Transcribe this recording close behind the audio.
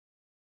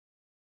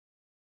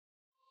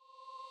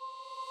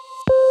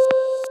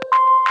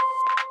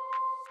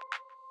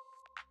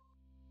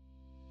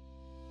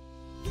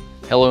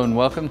Hello and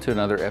welcome to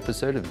another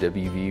episode of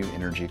WVU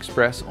Energy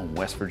Express on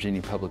West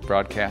Virginia Public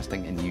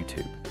Broadcasting and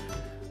YouTube.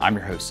 I'm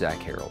your host, Zach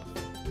Harold.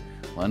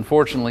 Well,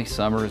 unfortunately,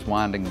 summer is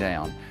winding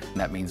down, and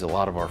that means a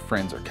lot of our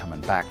friends are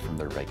coming back from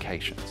their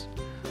vacations.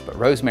 But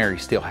Rosemary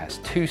still has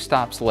 2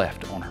 stops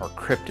left on her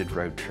cryptid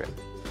road trip.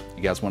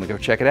 You guys want to go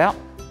check it out?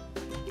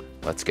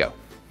 Let's go.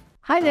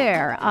 Hi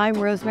there, I'm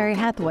Rosemary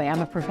Hathaway.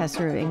 I'm a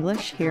professor of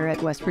English here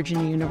at West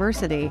Virginia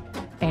University,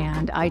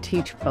 and I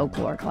teach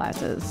folklore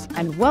classes.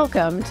 And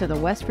welcome to the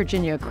West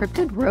Virginia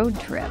Cryptid Road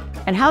Trip.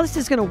 And how this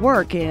is going to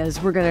work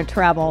is we're going to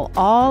travel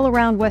all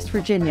around West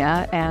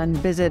Virginia and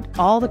visit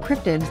all the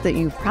cryptids that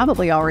you've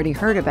probably already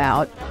heard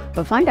about,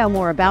 but find out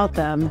more about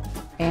them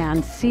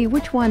and see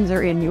which ones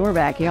are in your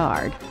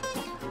backyard.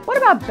 What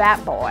about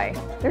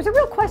Batboy? There's a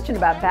real question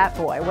about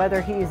Batboy,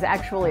 whether he's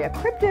actually a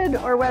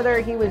cryptid or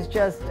whether he was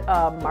just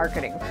a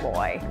marketing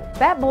ploy.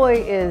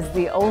 Batboy is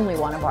the only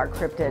one of our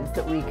cryptids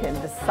that we can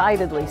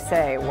decidedly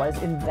say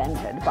was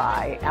invented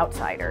by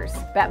outsiders.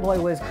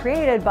 Batboy was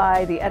created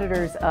by the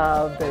editors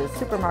of the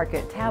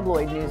supermarket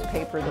tabloid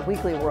newspaper, the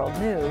Weekly World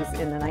News,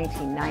 in the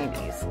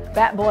 1990s.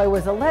 Batboy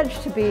was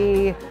alleged to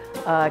be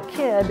a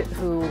kid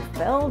who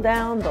fell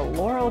down the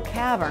Laurel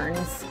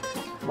Caverns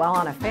while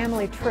on a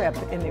family trip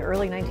in the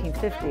early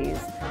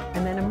 1950s,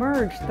 and then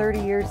emerged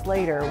 30 years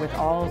later with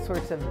all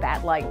sorts of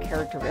bat-like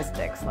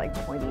characteristics like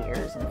pointy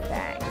ears and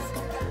fangs.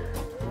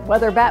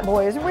 Whether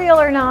Batboy is real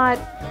or not,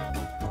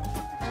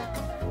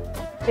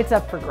 it's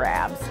up for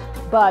grabs.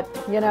 But,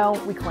 you know,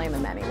 we claim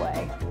him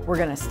anyway. We're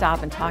gonna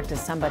stop and talk to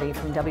somebody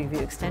from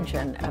WVU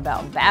Extension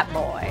about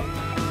Batboy.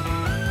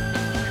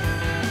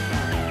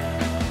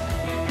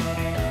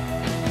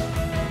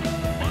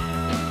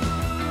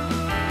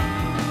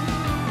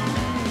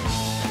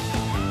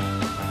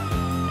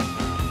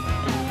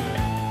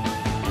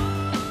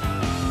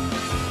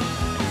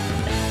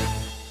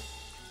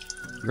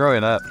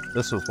 Growing up,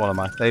 this was one of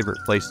my favorite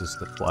places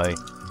to play.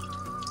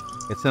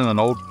 It's in an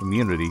old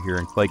community here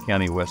in Clay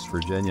County, West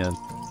Virginia. And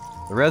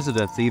the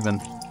residents even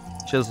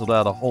chiseled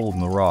out a hole in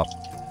the rock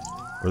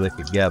where they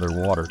could gather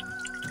water.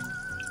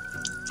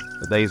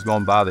 The days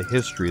gone by, the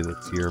history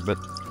that's here, but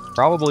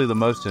probably the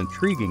most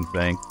intriguing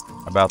thing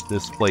about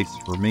this place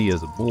for me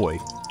as a boy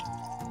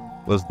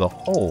was the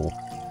hole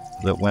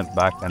that went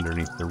back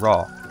underneath the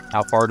rock.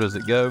 How far does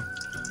it go?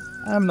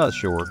 I'm not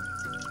sure.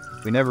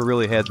 We never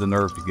really had the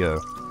nerve to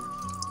go.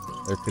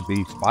 There could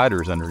be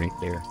spiders underneath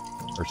there,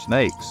 or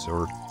snakes,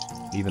 or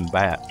even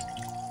bats.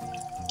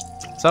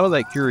 Some of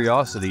that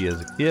curiosity as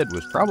a kid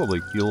was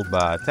probably fueled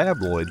by a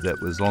tabloid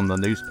that was on the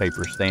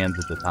newspaper stands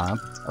at the time.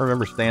 I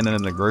remember standing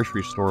in the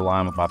grocery store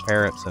line with my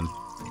parents, and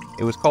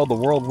it was called the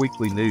World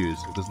Weekly News.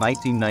 It was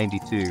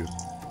 1992,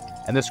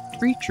 and this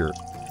creature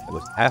that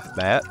was half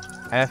bat,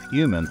 half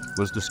human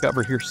was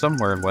discovered here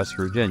somewhere in West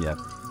Virginia.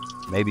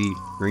 Maybe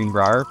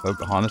Greenbrier,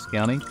 Pocahontas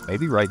County,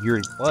 maybe right here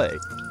in Clay.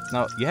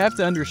 Now, you have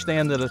to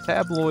understand that a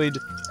tabloid,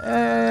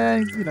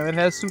 it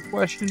has some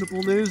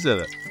questionable news in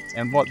it.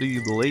 And what do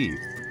you believe?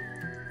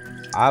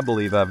 I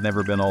believe I've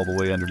never been all the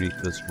way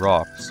underneath this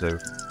rock, so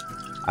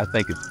I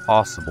think it's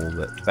possible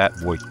that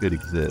Batboy could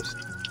exist.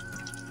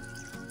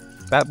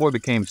 Batboy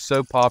became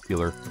so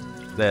popular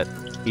that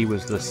he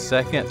was the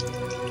second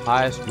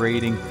highest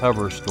rating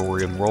cover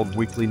story in World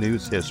Weekly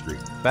News history.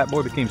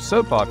 Batboy became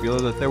so popular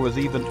that there was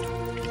even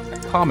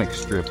comic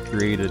strip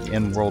created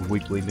in World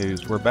Weekly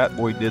News where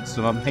Batboy did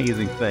some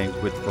amazing things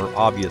which were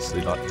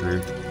obviously not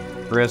true.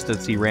 For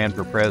instance, he ran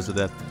for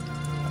president,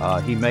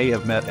 he may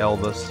have met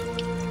Elvis,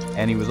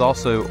 and he was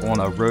also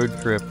on a road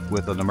trip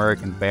with an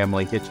American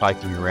family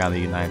hitchhiking around the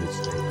United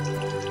States.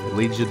 It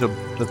leads you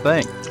to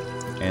think,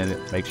 and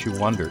it makes you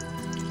wonder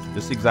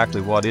just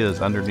exactly what is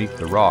underneath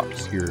the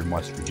rocks here in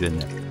West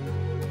Virginia.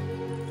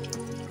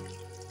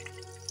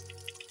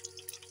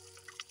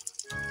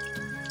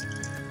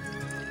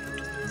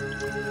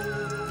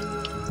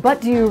 But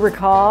do you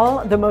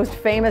recall the most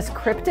famous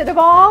cryptid of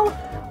all?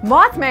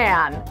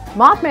 Mothman!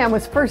 Mothman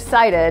was first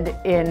sighted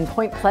in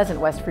Point Pleasant,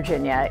 West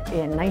Virginia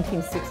in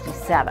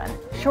 1967,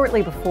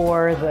 shortly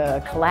before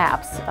the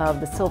collapse of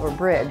the Silver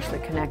Bridge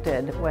that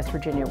connected West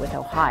Virginia with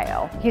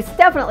Ohio. He's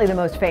definitely the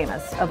most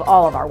famous of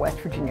all of our West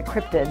Virginia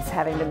cryptids,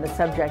 having been the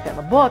subject of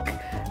a book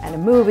and a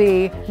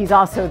movie. He's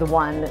also the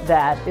one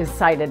that is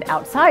sighted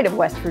outside of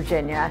West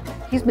Virginia.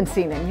 He's been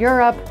seen in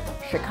Europe,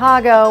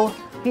 Chicago.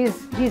 He's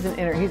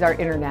our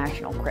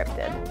international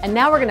cryptid. And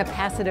now we're going to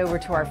pass it over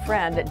to our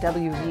friend at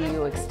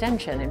WVU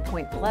Extension in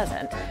Point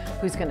Pleasant,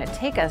 who's going to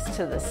take us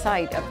to the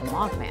site of the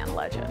Mothman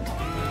legend.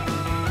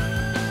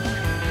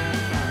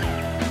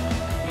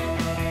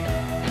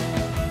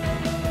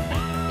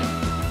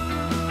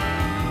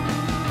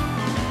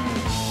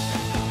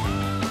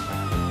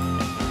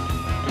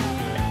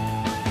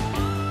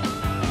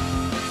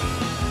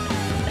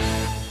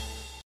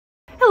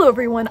 Hello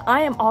everyone,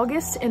 I am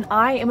August and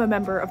I am a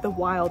member of the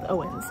Wild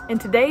Owens, and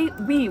today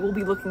we will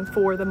be looking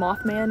for the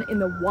Mothman in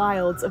the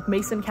wilds of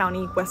Mason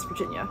County, West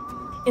Virginia.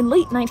 In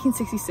late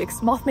 1966,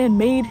 Mothman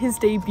made his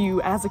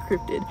debut as a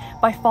cryptid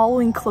by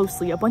following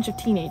closely a bunch of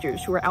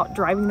teenagers who were out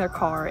driving their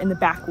car in the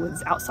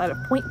backwoods outside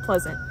of Point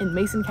Pleasant in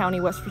Mason County,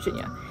 West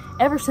Virginia.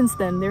 Ever since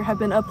then, there have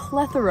been a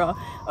plethora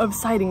of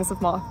sightings of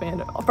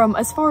Mothman from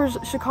as far as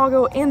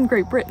Chicago and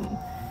Great Britain.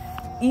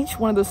 Each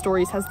one of those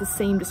stories has the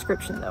same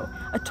description though.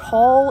 A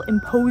tall,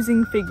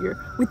 imposing figure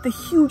with the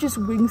hugest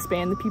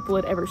wingspan the people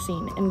had ever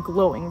seen and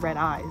glowing red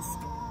eyes.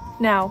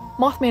 Now,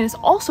 Mothman is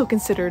also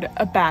considered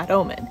a bad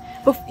omen.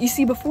 You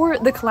see, before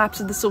the collapse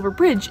of the Silver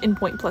Bridge in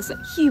Point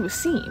Pleasant, he was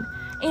seen.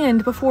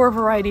 And before a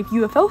variety of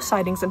UFO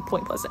sightings in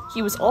Point Pleasant,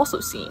 he was also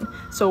seen.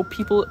 So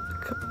people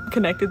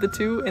connected the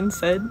two and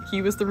said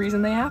he was the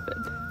reason they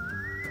happened.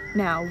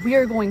 Now, we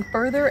are going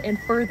further and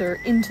further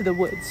into the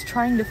woods,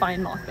 trying to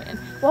find Mothman,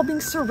 while being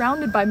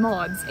surrounded by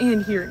moths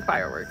and hearing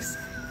fireworks.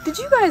 Did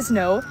you guys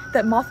know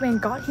that Mothman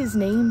got his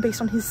name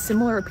based on his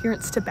similar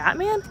appearance to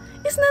Batman?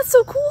 Isn't that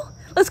so cool?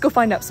 Let's go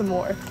find out some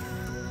more.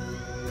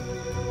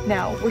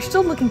 Now, we're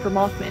still looking for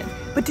Mothman,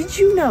 but did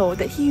you know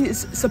that he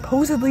is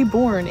supposedly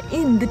born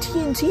in the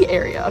TNT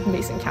area of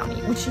Mason County,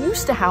 which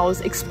used to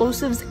house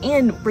explosives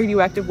and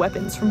radioactive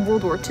weapons from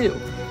World War II?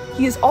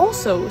 He is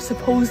also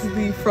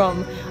supposedly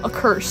from a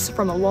curse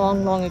from a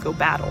long, long ago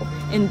battle,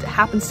 and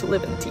happens to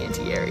live in the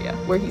TNT area,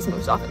 where he's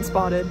most often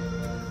spotted.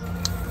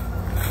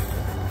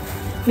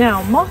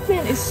 Now,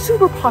 Mothman is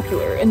super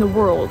popular in the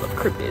world of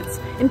cryptids.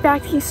 In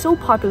fact, he's so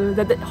popular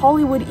that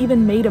Hollywood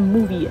even made a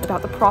movie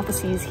about the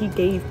prophecies he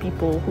gave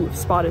people who have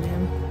spotted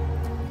him.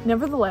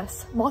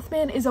 Nevertheless,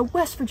 Mothman is a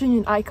West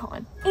Virginian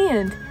icon,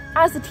 and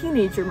as a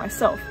teenager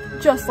myself,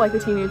 just like the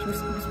teenager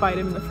who spied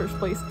him in the first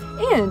place,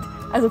 and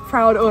as a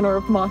proud owner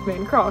of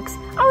Mothman Crocs,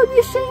 I would be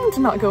ashamed to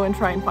not go and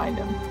try and find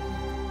him.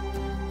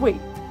 Wait,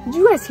 did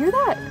you guys hear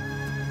that?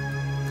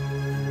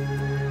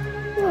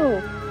 Whoa,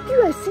 do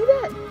you guys see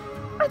that?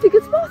 I think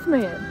it's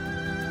Mothman!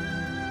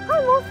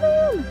 Hi,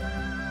 Mothman!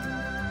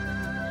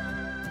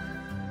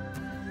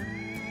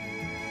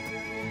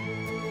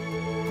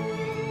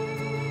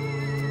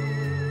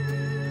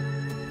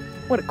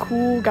 What a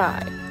cool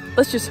guy.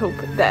 Let's just hope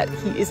that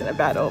he isn't a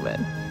bad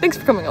omen. Thanks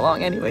for coming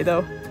along anyway,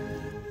 though.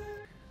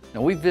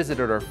 Now, we've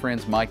visited our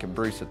friends Mike and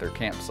Bruce at their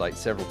campsite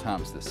several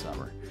times this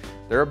summer.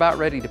 They're about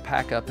ready to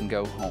pack up and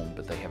go home,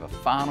 but they have a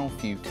final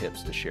few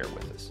tips to share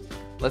with us.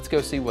 Let's go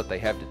see what they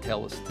have to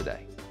tell us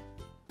today.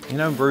 You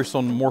know, Bruce,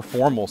 on more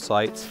formal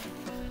sites,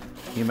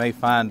 you may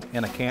find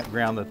in a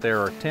campground that there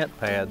are tent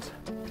pads,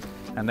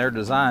 and they're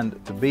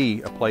designed to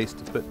be a place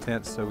to put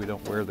tents so we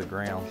don't wear the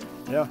ground.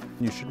 Yeah.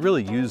 You should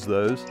really use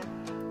those,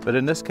 but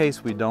in this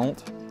case we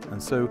don't.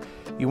 And so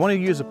you want to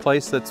use a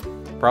place that's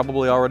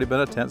probably already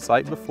been a tent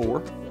site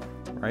before,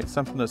 right?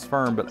 Something that's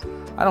firm, but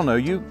I don't know,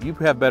 you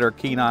have better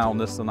keen eye on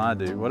this than I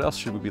do. What else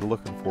should we be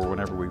looking for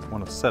whenever we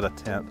want to set a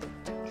tent?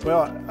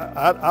 Well,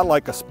 I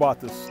like a spot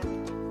that's,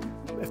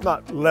 if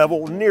not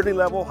level, nearly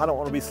level. I don't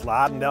want to be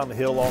sliding down the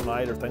hill all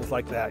night or things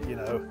like that, you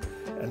know.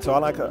 And so I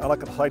like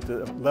a site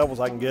that levels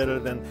I can get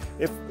it, and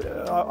if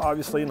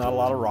obviously not a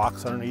lot of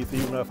rocks underneath.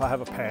 Even if I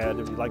have a pad,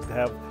 if you'd like to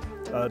have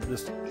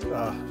just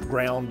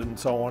ground and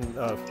so on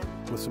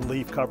with some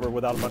leaf cover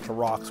without a bunch of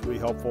rocks would be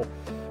helpful.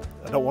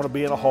 I don't want to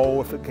be in a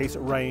hole in case it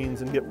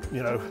rains and get,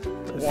 you know,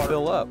 water.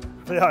 Fill up.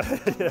 Yeah,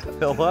 yeah.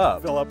 Fill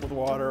up. Fill up with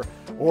water,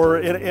 or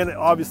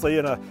obviously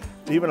in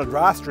even a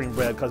dry stream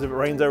bed, because if it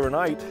rains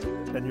overnight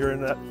and you're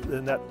in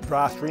that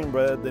dry stream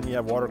bed, then you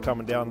have water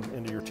coming down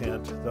into your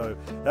tent. So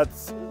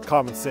that's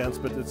common sense,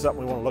 but it's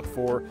something we want to look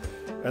for.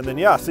 And then,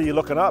 yeah, I see you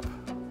looking up.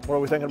 What are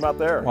we thinking about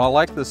there? Well, I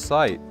like this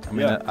site. I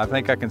mean, Yeah. I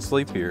think I can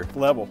sleep here. It's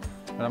level.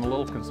 But I'm a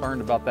little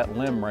concerned about that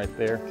limb right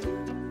there,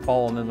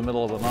 falling in the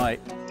middle of the night,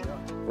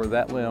 or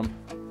that limb.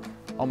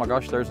 Oh my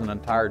gosh, there's an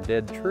entire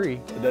dead tree.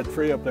 A dead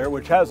tree up there,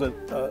 which has a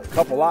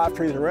couple live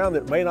trees around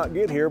that may not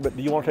get here, but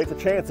do you want to take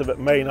the chance of it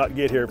may not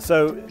get here?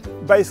 So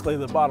basically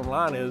the bottom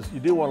line is you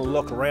do want to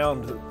look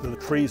around the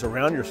trees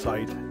around your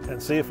site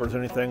and see if there's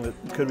anything that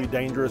could be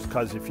dangerous,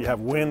 because if you have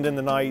wind in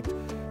the night,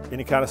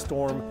 any kind of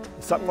storm,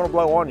 something's going to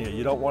blow on you.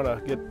 You don't want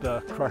to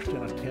get crushed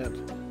in a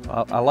tent.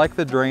 I like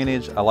the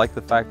drainage. I like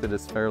the fact that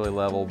it's fairly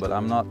level, but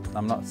I'm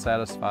not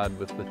satisfied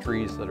with the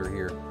trees that are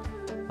here.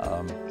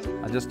 I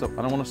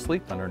don't want to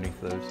sleep underneath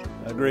those.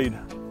 Agreed.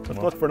 Let's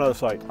look for another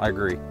site. I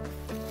agree.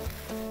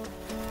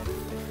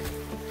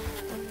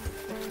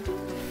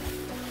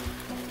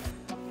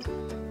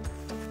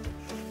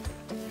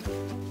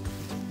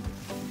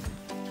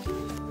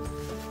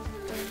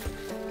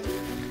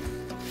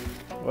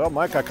 Well,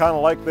 Mike, I kind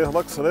of like the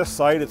looks of this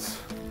site. It's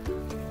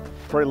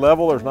pretty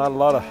level. There's not a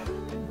lot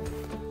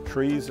of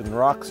trees and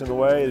rocks in the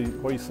way.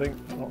 What do you think?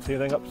 I don't see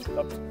anything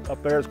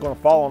up there that's going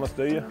to fall on us,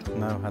 do you?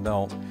 No, I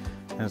don't.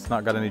 And it's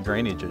not got any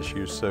drainage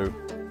issues. So,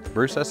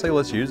 Bruce, I say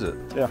let's use it.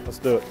 Yeah, let's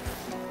do it.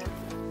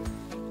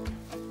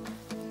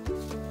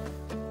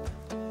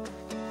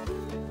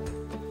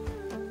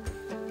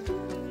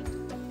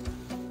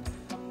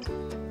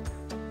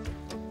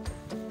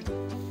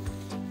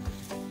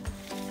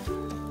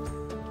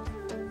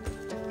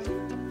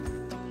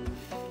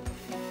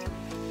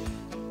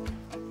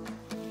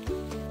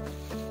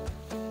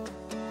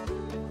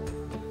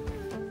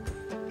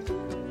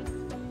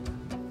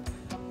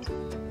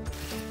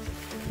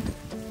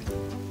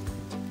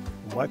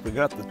 Like, we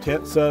got the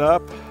tent set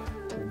up.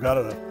 We've got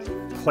a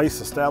place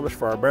established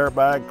for our bear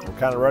bag. We're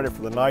kind of ready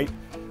for the night.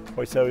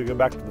 We said we go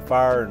back to the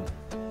fire and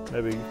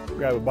maybe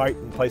grab a bite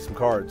and play some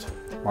cards.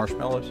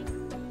 Marshmallows?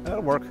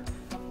 That'll work.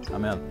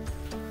 I'm in.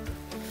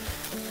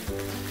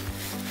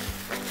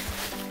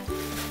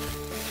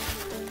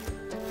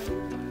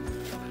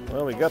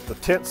 Well, we got the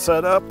tent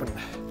set up and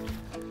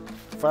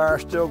the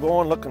fire's still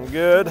going, looking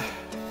good.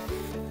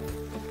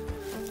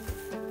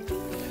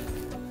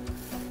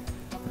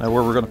 Now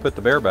where we're going to put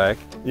the bear bag.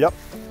 Yep.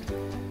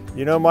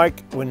 You know,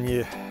 Mike,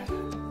 it's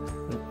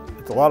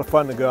a lot of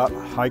fun to go out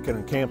hiking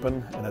and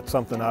camping, and it's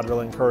something I'd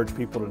really encourage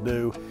people to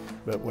do,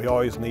 but we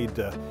always need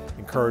to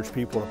encourage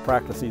people to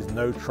practice these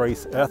no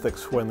trace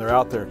ethics when they're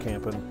out there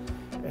camping.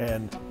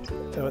 And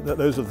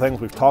those are the things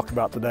we've talked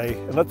about today.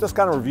 And let's just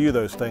kind of review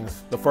those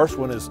things. The first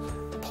one is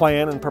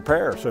plan and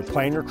prepare. So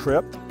plan your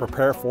trip,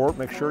 prepare for it,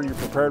 make sure you're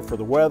prepared for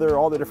the weather,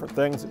 all the different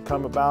things that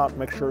come about,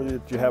 make sure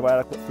that you have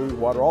adequate food,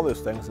 water, all those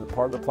things as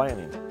part of the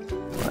planning.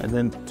 And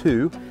then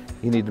 2,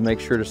 you need to make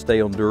sure to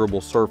stay on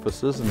durable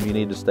surfaces, and you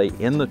need to stay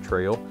in the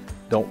trail,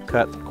 don't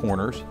cut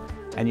corners,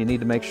 and you need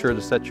to make sure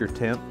to set your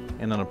tent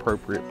in an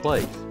appropriate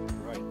place.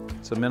 Right.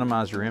 So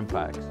minimize your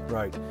impacts.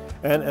 Right.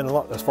 And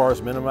as far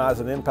as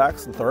minimizing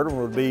impacts, the third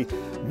one would be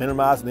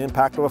minimizing the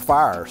impact of a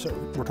fire. So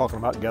we're talking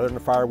about gathering the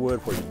firewood,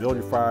 where you build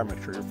your fire,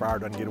 make sure your fire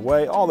doesn't get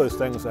away, all those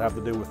things that have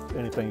to do with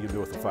anything you do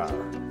with the fire.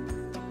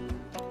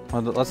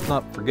 Well, let's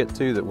not forget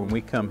too that when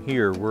we come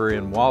here, we're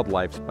in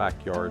wildlife's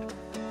backyard.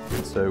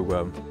 And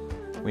so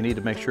we need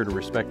to make sure to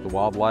respect the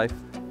wildlife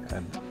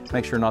and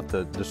make sure not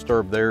to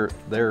disturb their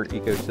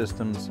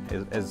ecosystems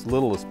as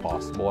little as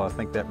possible. I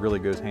think that really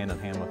goes hand in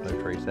hand with no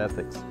trace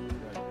ethics.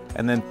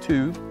 And then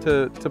 2,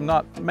 to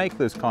not make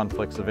those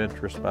conflicts of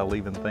interest by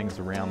leaving things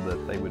around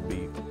that they would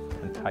be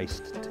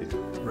enticed to.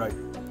 Right.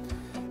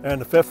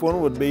 And the 5th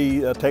one would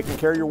be taking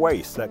care of your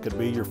waste. That could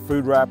be your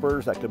food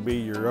wrappers, that could be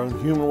your own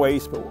human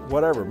waste, but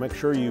whatever. Make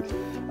sure you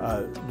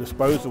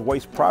dispose of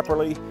waste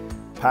properly,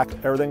 pack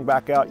everything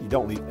back out. You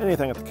don't leave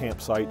anything at the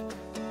campsite.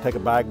 Take a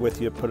bag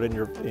with you, put it in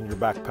your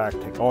backpack,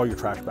 take all your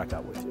trash back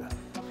out with you.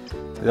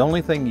 The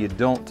only thing you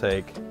don't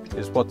take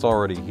is what's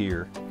already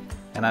here.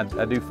 And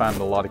I do find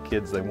a lot of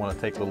kids, they want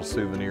to take little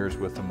souvenirs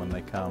with them when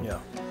they come. Yeah.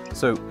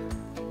 So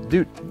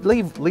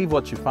leave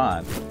what you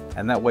find,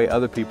 and that way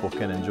other people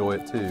can enjoy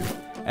it too.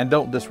 And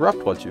don't disrupt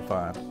what you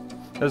find.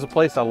 There's a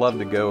place I love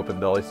to go up in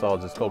Dully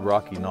Solid, it's called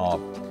Rocky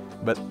Knob.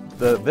 But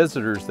the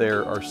visitors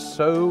there are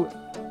so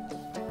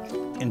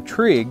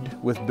intrigued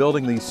with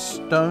building these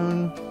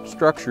stone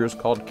structures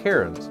called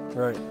cairns.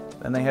 Right.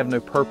 And they have no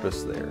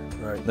purpose there.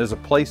 Right. There's a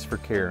place for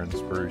cairns,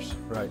 Bruce.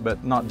 Right.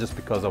 But not just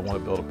because I want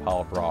to build a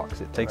pile of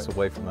rocks. It takes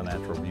away from the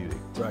natural beauty.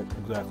 Right,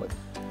 exactly.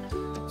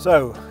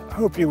 So I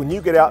hope when you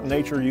get out in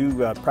nature, you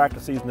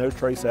practice these no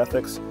trace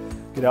ethics.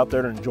 Get out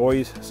there and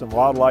enjoy some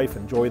wildlife,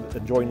 enjoy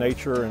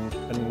nature, and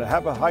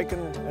have a hike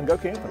and go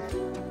camping.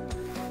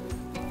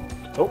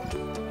 Oh,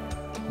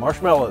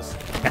 marshmallows.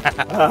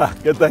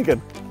 Good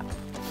thinking.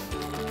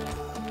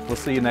 We'll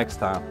see you next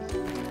time.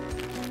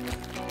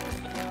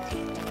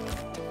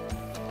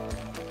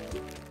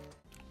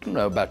 I don't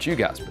know about you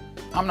guys, but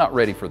I'm not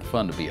ready for the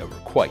fun to be over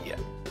quite yet.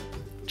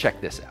 Check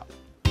this out.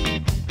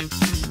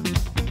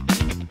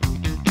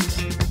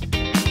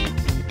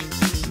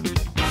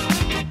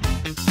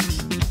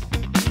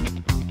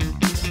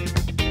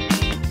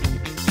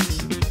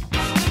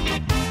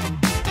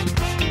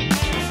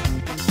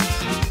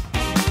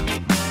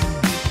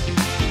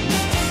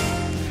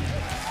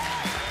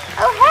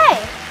 Oh hey!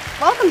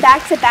 Welcome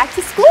back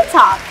to School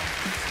Talk.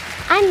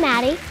 I'm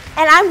Maddie.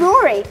 And I'm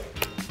Rory.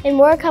 And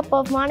we're a couple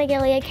of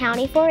Monongalia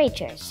County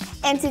 4-H'ers.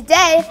 And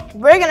today,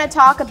 we're gonna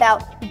talk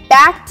about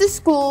back to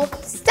school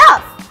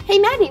stuff. Hey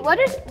Maddie, what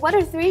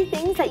are 3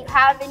 things that you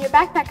have in your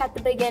backpack at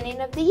the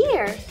beginning of the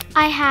year?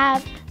 I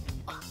have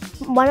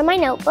one of my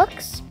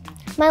notebooks,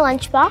 my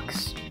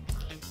lunchbox,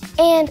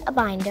 and a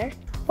binder.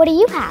 What do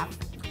you have?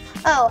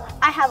 Oh,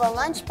 I have a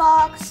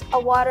lunchbox, a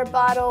water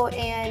bottle,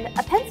 and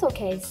a pencil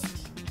case.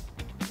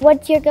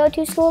 What's your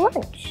go-to school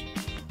lunch?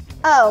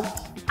 Oh,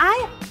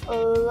 I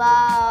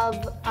love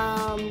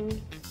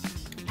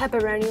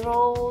pepperoni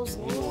rolls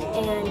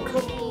and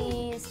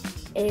cookies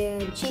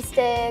and cheese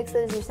sticks.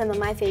 Those are some of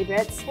my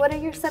favorites. What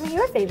are some of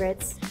your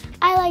favorites?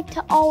 I like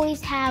to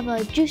always have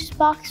a juice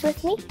box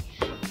with me,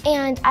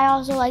 and I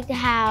also like to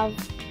have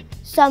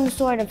some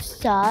sort of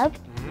sub.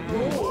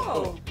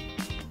 Ooh.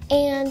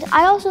 And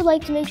I also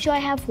like to make sure I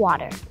have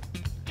water.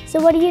 So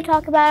what do you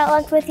talk about at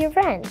lunch with your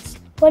friends?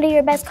 What are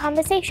your best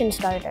conversation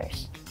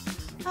starters?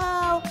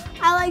 Oh,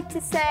 I like to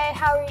say,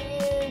 how are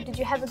you? Did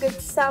you have a good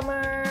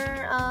summer?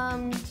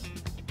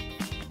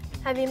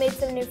 Have you made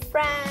some new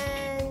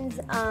friends?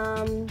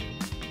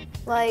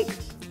 Like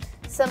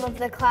some of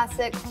the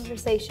classic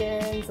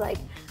conversations, like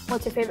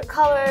what's your favorite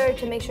color,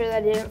 to make sure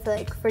that I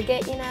didn't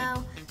forget, you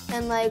know?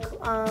 And like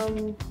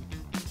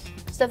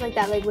stuff like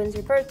that, like when's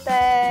your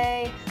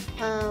birthday?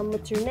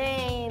 What's your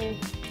name?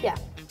 Yeah,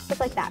 stuff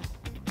like that.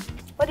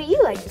 What do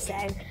you like to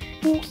say?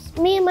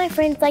 Me and my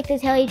friends like to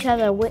tell each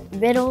other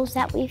riddles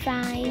that we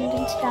find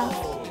and stuff.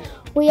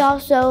 We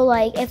also,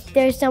 like, if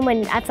there's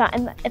someone,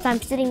 if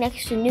I'm sitting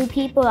next to new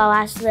people, I'll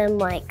ask them,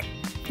 like,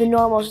 the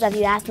normal stuff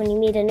you ask when you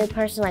meet a new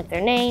person, like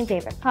their name,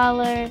 favorite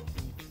color,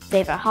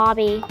 favorite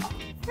hobby.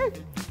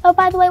 Oh,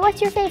 by the way,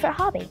 what's your favorite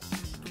hobby?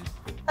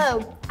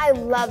 Oh, I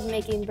love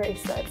making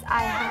bracelets.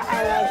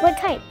 I love... What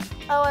type?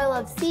 Oh, I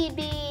love seed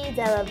beads,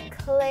 I love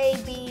clay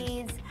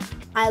beads,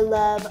 I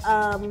love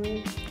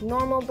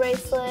normal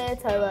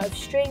bracelets, I love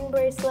string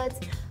bracelets,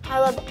 I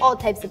love all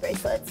types of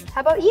bracelets.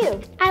 How about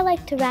you? I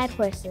like to ride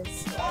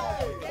horses.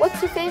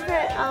 What's your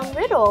favorite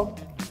riddle?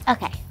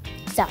 Okay,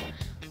 so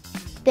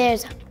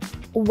there's a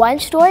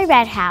one-story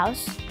red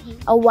house,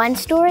 a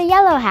one-story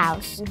yellow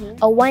house,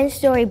 a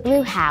one-story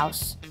blue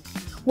house.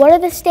 What are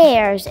the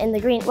stairs in the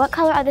green? What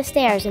color are the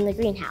stairs in the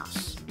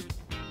greenhouse?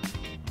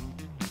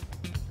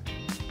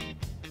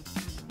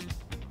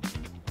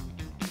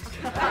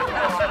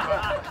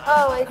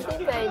 Oh, I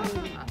think I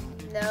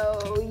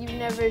know. You've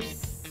never...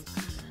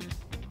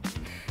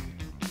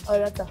 Oh,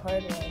 that's a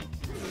hard one.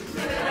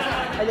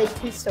 Are they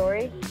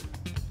two-story?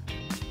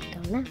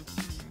 Don't know.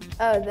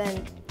 Oh,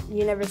 then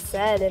you never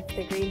said if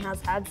the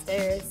greenhouse had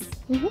stairs.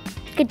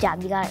 Good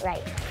job, you got it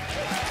right.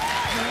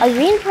 A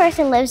green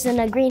person lives in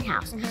a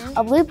greenhouse.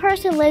 A blue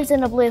person lives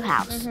in a blue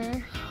house.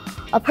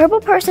 A purple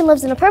person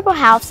lives in a purple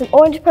house. An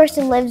orange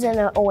person lives in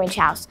an orange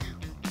house.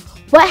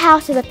 What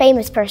house does a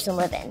famous person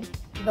live in?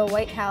 The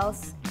White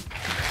House.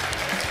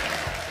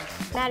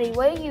 Maddie,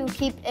 what do you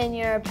keep in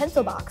your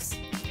pencil box?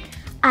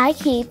 I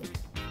keep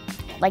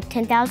like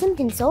 10,000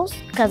 pencils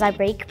because I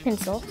break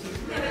pencils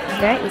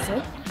very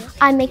easily.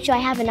 I make sure I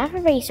have enough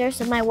erasers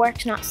so my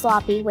work's not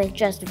sloppy with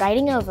just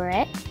writing over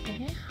it.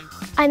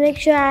 I make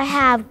sure I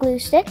have glue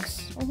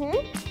sticks,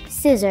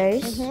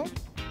 scissors,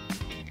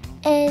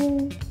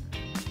 and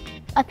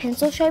a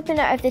pencil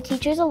sharpener if the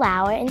teachers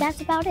allow it, and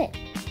that's about it.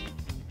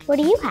 What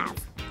do you have?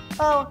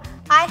 Oh,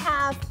 I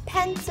have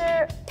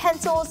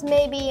pencils,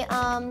 maybe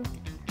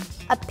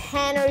a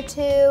pen or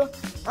two,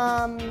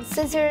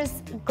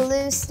 scissors,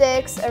 glue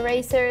sticks,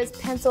 erasers,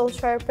 pencil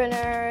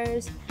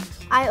sharpeners.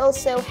 I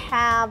also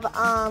have,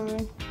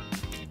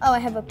 I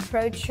have a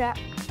protractor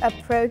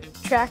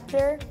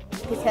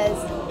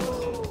because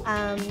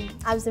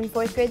I was in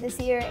 4th grade this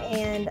year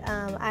and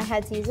I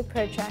had to use a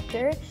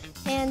protractor,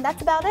 and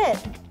that's about it.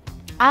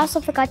 I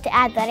also forgot to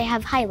add that I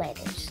have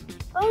highlighters.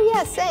 Oh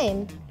yeah,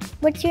 same.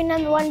 What's your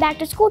 #1 back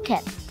to school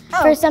tip?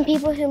 For some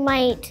people who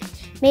might,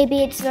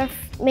 maybe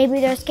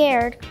they're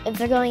scared if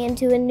they're going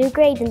into a new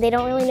grade and they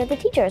don't really know the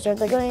teachers, or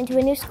they're going into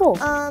a new school.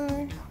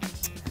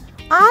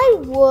 I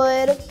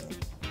would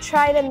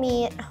try to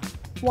meet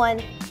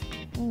one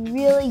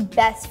really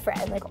best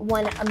friend, like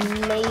one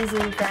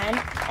amazing friend,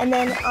 and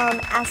then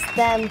ask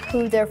them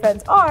who their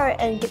friends are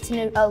and get to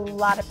know a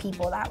lot of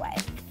people that way.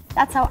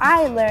 That's how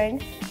I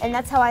learned, and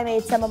that's how I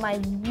made some of my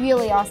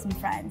really awesome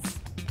friends.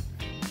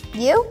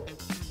 You?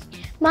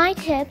 My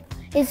tip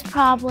is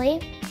probably,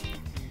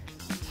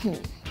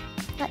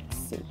 let's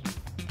see,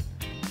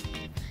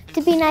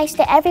 to be nice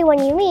to everyone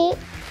you meet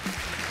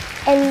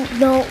and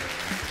don't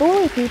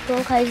bully people,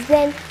 because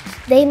then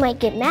they might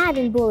get mad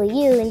and bully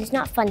you, and it's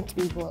not fun to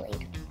be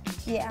bullied.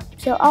 Yeah.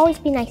 So always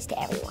be nice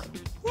to everyone.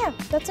 Yeah,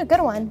 that's a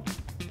good one.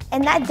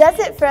 And that does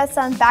it for us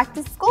on Back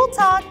to School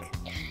Talk.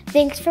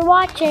 Thanks for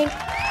watching.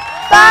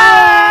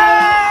 Bye!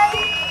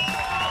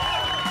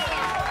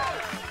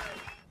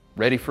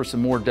 Ready for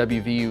some more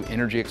WVU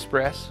Energy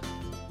Express?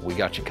 We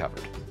got you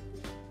covered.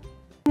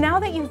 Now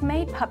that you've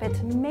made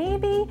puppets,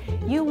 maybe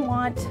you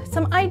want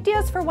some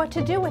ideas for what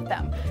to do with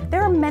them.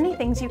 There are many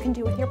things you can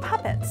do with your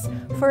puppets.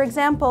 For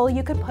example,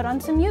 you could put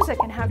on some music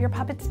and have your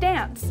puppets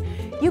dance.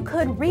 You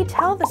could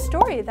retell the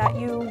story that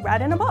you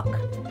read in a book.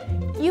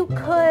 You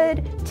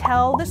could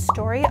tell the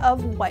story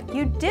of what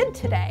you did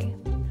today.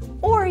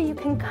 Or you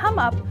can come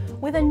up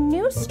with a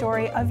new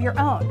story of your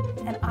own.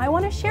 And I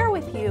want to share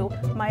with you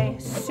my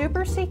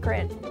super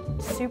secret,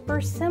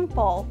 super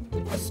simple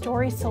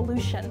story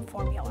solution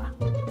formula.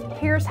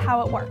 Here's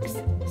how it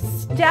works.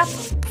 Step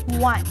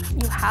 1,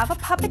 you have a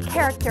puppet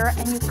character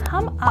and you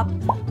come up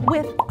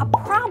with a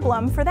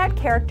problem for that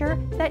character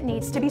that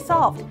needs to be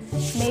solved.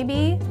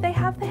 Maybe they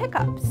have the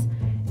hiccups.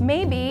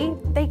 Maybe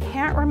they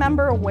can't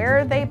remember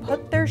where they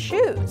put their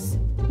shoes.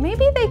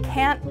 Maybe they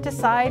can't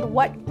decide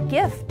what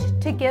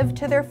gift to give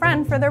to their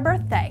friend for their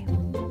birthday.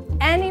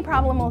 Any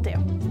problem will do.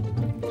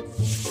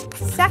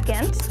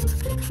 Second,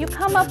 you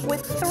come up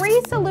with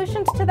 3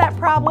 solutions to that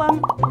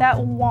problem that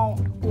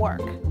won't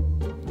work.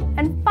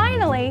 And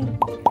finally,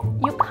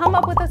 you come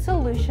up with a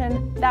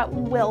solution that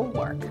will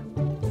work.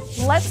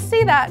 Let's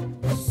see that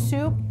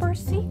super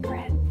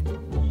secret,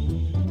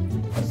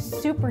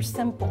 super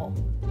simple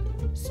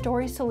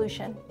story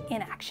solution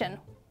in action.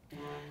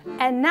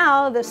 And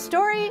now the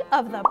story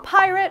of the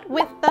pirate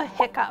with the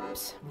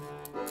hiccups.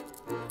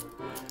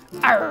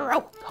 Arr,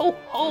 oh, ho,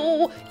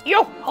 ho,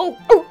 yo, ho,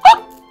 oh,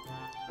 oh.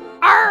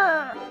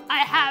 Arr, I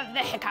have the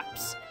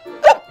hiccups.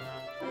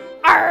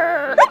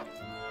 Arr,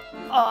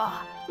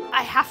 oh,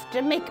 I have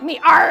to make me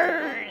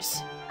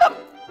R's.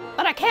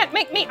 But I can't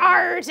make me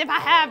R's if I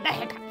have the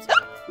hiccups.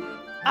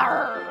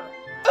 Arr,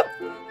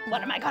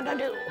 what am I gonna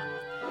do?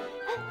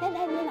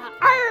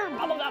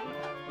 Bubblegum.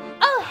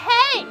 Oh,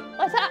 hey,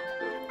 what's up?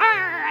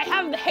 I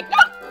have the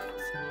hiccups.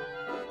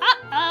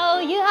 Uh-oh,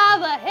 you have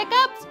the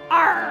hiccups?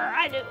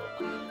 I do.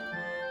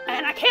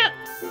 And I can't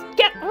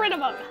get rid of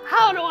them.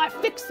 How do I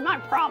fix my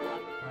problem?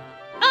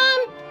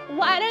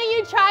 Why don't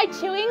you try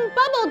chewing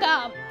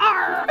bubblegum?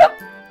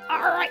 All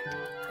right,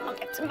 I'll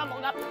get some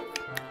bubblegum.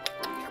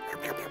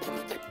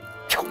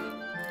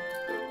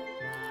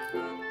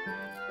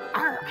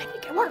 I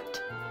think it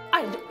worked.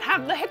 I don't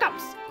have the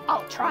hiccups.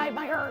 I'll try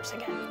my R's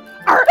again.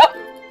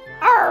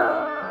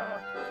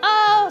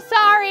 Oh,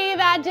 sorry,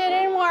 that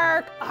didn't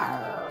work.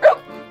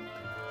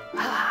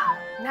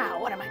 Now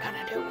what am I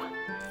gonna do?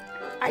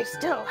 I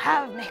still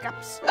have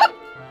hiccups.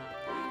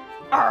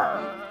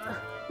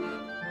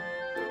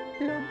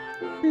 Bloop,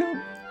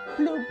 bloop,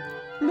 bloop,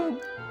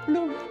 bloop,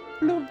 bloop,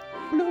 bloop,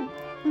 bloop,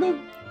 bloop,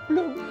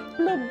 bloop,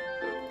 bloop.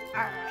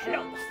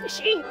 Hello,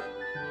 fishy.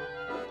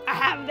 I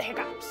have the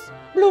hiccups.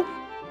 Bloop.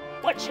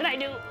 What should I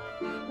do?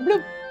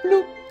 Bloop,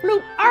 bloop,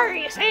 bloop.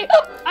 You say,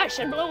 I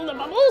should blow the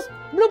bubbles.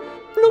 Bloop,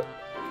 bloop.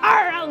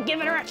 I'll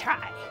give it a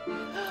try.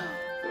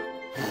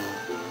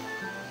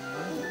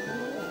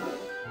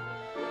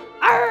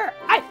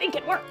 I think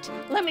it worked.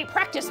 Let me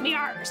practice me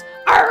R's.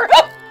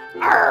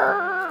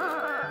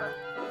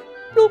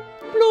 Bloop,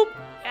 bloop.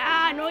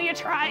 Yeah, I know you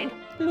tried.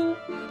 Bloop,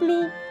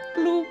 bloop,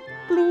 bloop,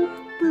 bloop,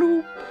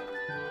 bloop.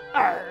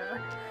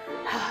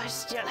 I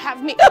still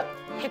have me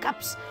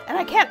hiccups, and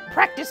I can't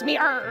practice me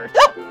R's.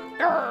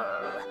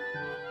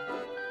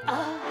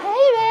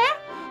 Hey there.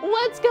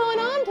 What's going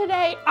on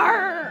today?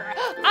 I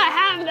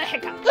have the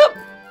hiccups, and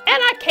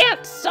I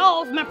can't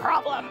solve my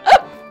problem.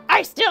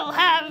 I still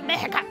have the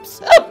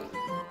hiccups.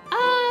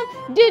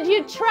 Did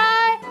you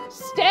try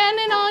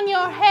standing on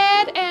your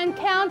head and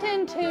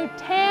counting to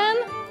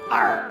 10?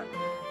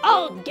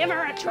 I'll give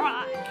her a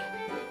try.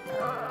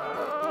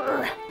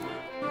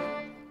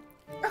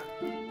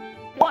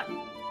 1,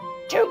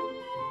 2,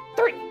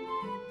 3,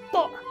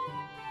 4,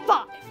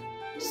 5,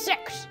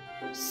 6,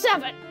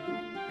 7,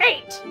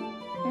 8,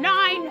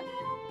 9,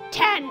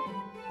 10.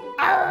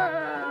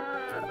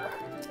 I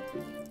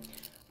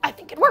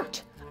think it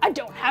worked. I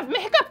don't have my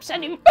hiccups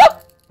anymore.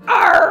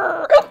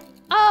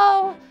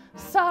 Oh,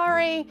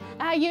 sorry.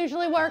 That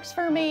usually works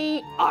for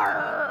me.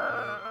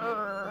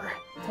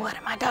 What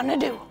am I gonna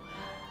do?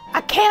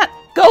 I can't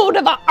go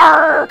to the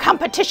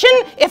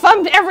competition if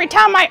I'm every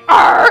time I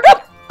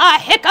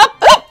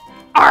hiccup.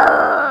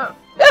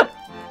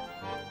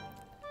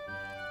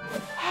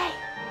 Hey,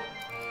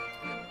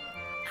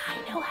 I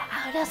know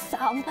how to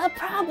solve the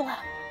problem.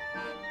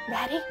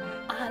 Ready?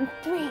 On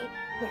 3,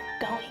 we're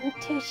going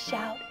to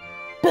shout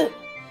boo.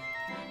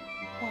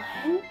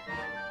 1,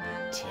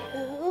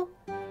 2,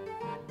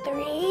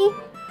 3.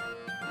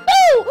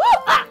 Boo!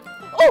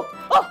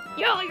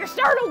 Yo, you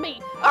startled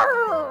me.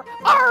 I'm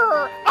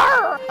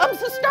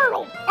so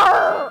startled.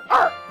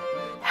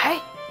 Hey,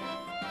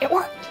 it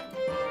worked.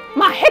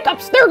 My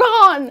hiccups, they're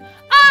gone.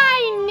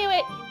 I knew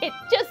it. It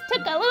just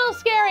took a little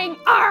scaring.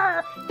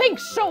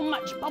 Thanks so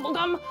much,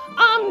 Bubblegum.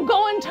 I'm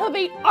going to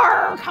the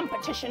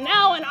competition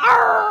now, and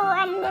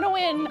I'm gonna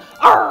win.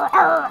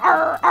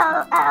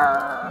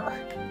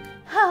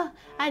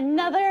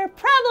 Another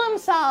problem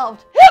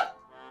solved.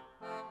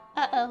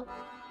 Uh-oh.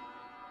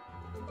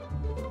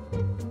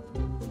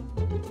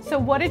 So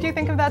what did you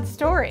think of that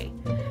story?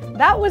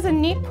 That was a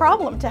neat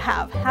problem to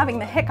have, having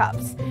the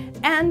hiccups.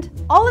 And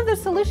all of the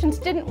solutions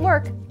didn't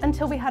work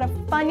until we had a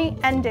funny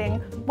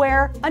ending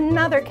where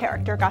another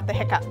character got the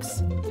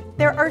hiccups.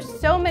 There are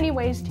so many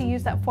ways to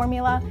use that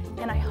formula,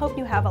 and I hope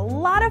you have a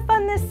lot of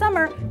fun this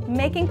summer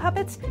making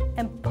puppets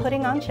and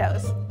putting on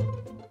shows.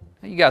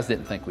 You guys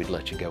didn't think we'd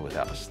let you go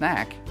without a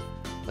snack.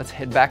 Let's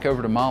head back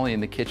over to Molly in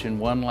the kitchen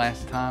one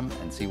last time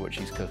and see what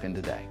she's cooking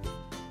today.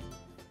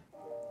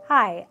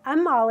 Hi,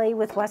 I'm Molly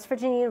with West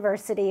Virginia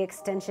University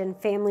Extension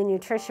Family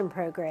Nutrition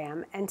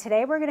Program, and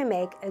today we're going to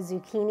make a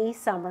zucchini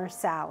summer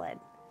salad.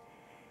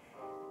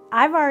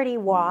 I've already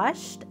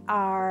washed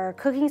our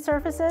cooking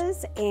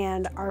surfaces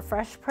and our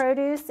fresh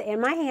produce and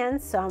my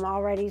hands, so I'm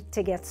all ready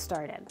to get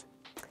started.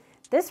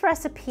 This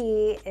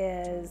recipe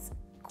is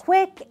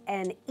quick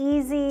and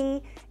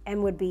easy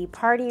and would be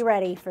party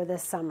ready for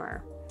this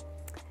summer.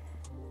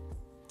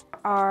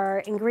 Our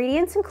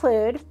ingredients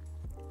include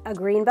a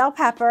green bell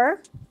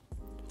pepper,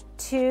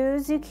 2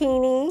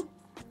 zucchini,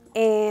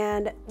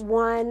 and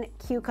 1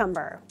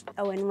 cucumber.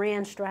 Oh, and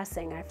ranch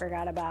dressing, I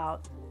forgot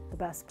about the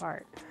best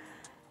part.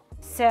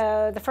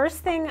 So the first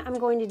thing I'm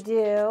going to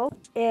do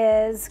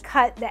is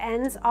cut the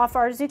ends off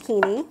our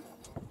zucchini.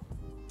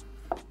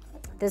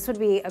 This would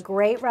be a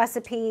great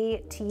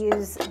recipe to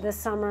use this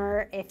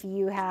summer if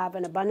you have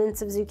an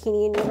abundance of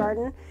zucchini in your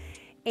garden.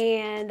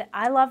 And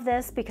I love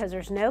this because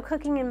there's no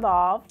cooking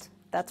involved.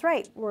 That's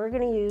right, we're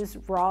gonna use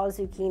raw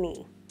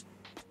zucchini.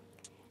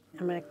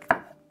 I'm gonna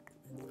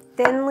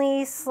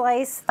thinly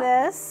slice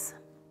this.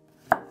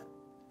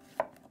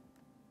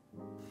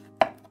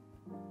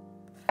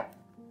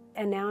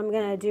 And now I'm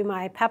gonna do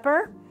my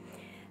pepper.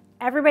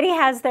 Everybody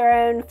has their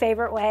own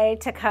favorite way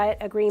to cut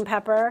a green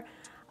pepper.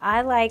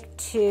 I like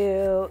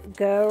to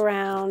go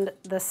around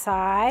the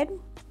side.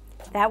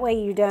 That way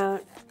you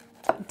don't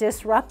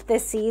disrupt the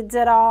seeds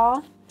at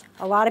all.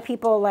 A lot of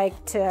people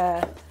like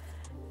to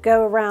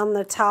go around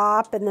the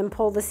top and then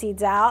pull the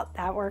seeds out.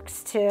 That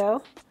works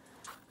too.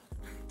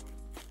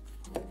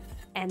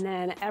 And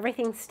then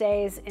everything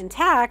stays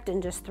intact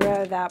and just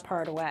throw that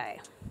part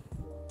away.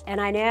 And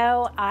I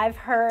know I've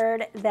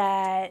heard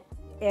that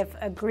if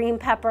a green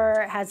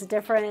pepper has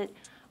different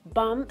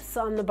bumps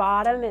on the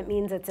bottom, it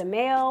means it's a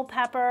male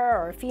pepper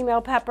or a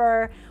female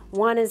pepper.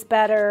 One is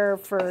better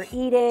for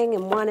eating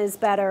and one is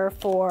better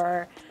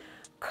for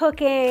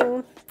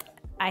cooking.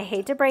 I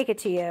hate to break it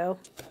to you,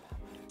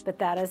 but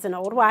that is an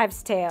old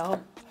wives'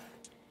 tale.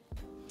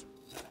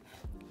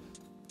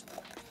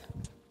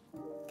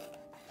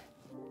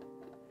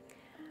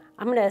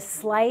 I'm gonna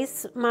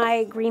slice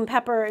my green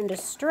pepper into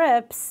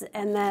strips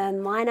and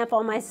then line up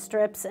all my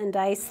strips and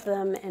dice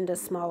them into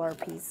smaller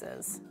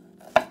pieces.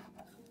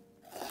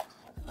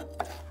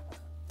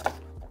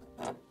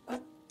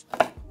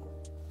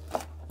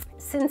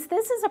 Since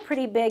this is a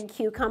pretty big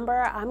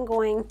cucumber, I'm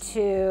going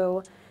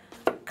to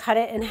cut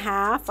it in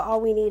half.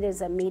 All we need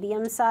is a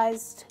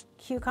medium-sized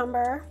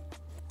cucumber.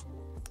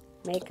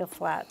 Make a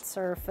flat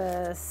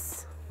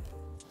surface.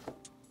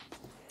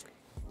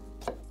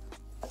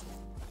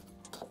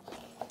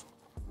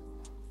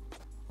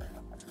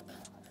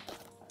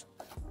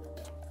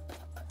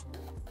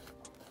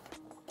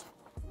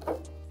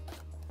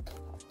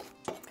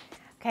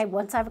 Okay,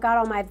 once I've got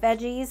all my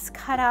veggies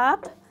cut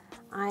up,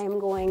 I'm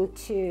going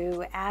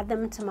to add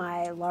them to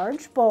my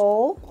large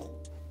bowl,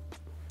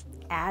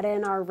 add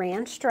in our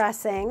ranch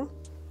dressing.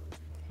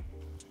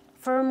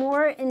 For a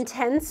more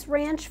intense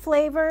ranch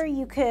flavor,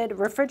 you could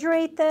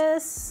refrigerate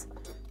this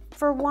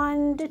for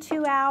 1 to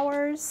 2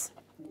 hours,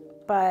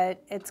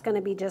 but it's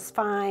gonna be just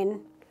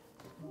fine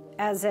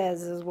as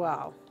is as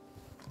well.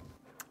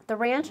 The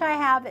ranch I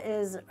have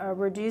is a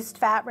reduced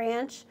fat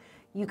ranch.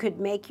 You could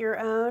make your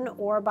own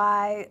or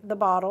buy the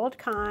bottled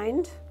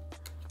kind.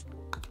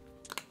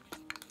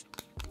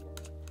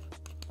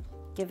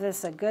 Give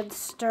this a good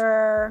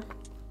stir.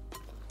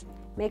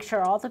 Make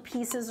sure all the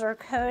pieces are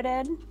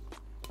coated.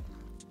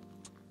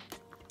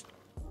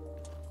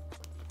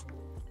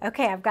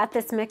 Okay, I've got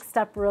this mixed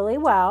up really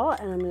well,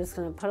 and I'm just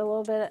gonna put a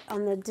little bit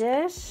on the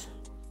dish,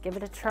 give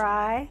it a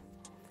try.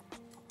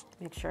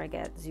 Make sure I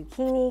get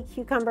zucchini,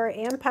 cucumber,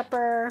 and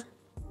pepper.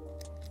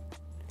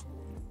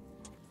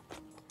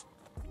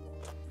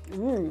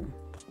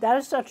 That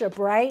is such a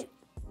bright,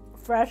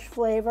 fresh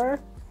flavor.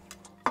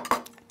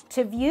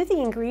 To view the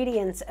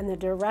ingredients and the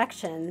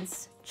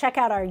directions, check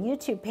out our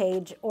YouTube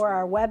page or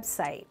our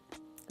website.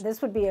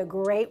 This would be a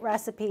great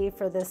recipe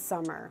for this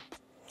summer.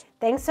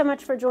 Thanks so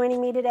much for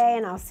joining me today,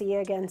 and I'll see you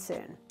again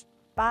soon.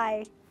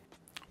 Bye.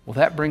 Well,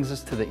 that brings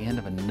us to the end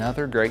of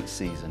another great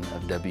season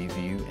of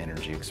WVU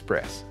Energy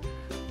Express.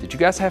 Did you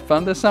guys have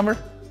fun this summer?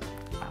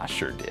 I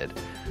sure did.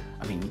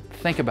 I mean,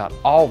 think about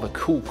all the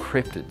cool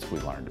cryptids we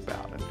learned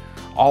about and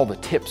all the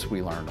tips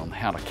we learned on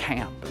how to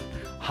camp and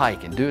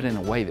hike and do it in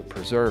a way that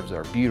preserves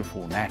our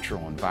beautiful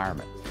natural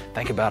environment.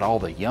 Think about all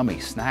the yummy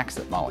snacks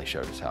that Molly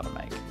showed us how to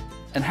make.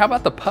 And how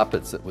about the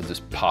puppets that would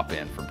just pop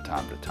in from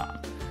time to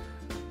time?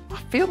 I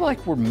feel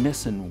like we're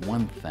missing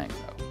one thing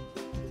though.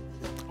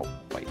 Oh,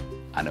 wait,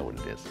 I know what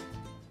it is.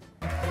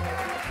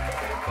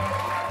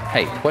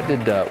 Hey, what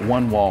did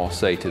one wall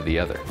say to the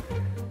other?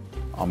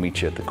 I'll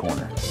meet you at the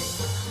corner.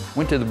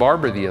 Went to the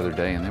barber the other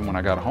day, and then when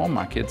I got home,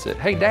 my kid said,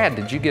 "Hey Dad,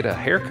 did you get a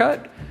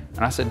haircut?"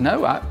 And I said,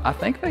 "No, I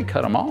think they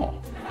cut them all."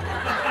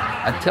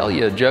 I'd tell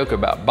you a joke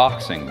about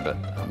boxing, but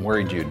I'm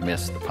worried you'd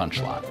miss the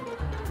punchline.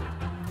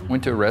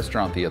 Went to a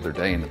restaurant the other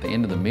day, and at the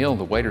end of the meal,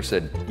 the waiter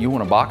said, "You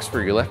want a box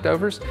for your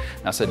leftovers?"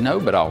 And I said, "No,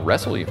 but I'll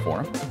wrestle you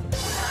for them."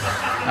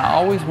 Now, I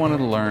always wanted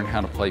to learn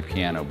how to play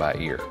piano by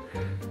ear,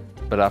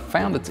 but I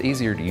found it's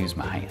easier to use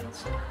my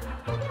hands.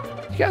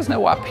 You guys know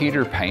why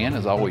Peter Pan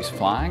is always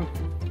flying?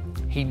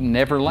 He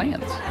never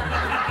lands.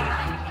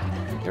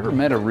 You ever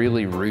met a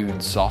really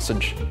rude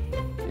sausage?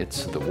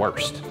 It's the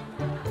worst.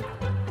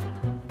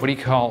 What do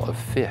you call a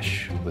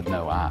fish with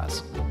no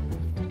eyes?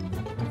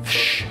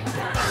 Fish.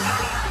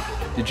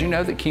 Did you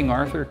know that King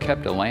Arthur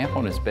kept a lamp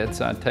on his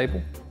bedside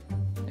table?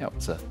 Yeah,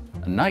 it's a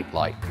night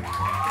light.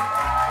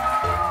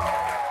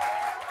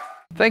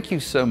 Thank you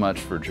so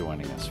much for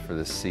joining us for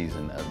this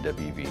season of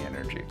WV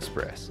Energy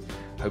Express.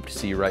 Hope to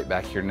see you right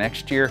back here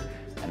next year,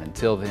 and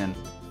until then,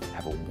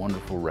 have a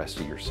wonderful rest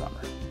of your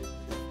summer.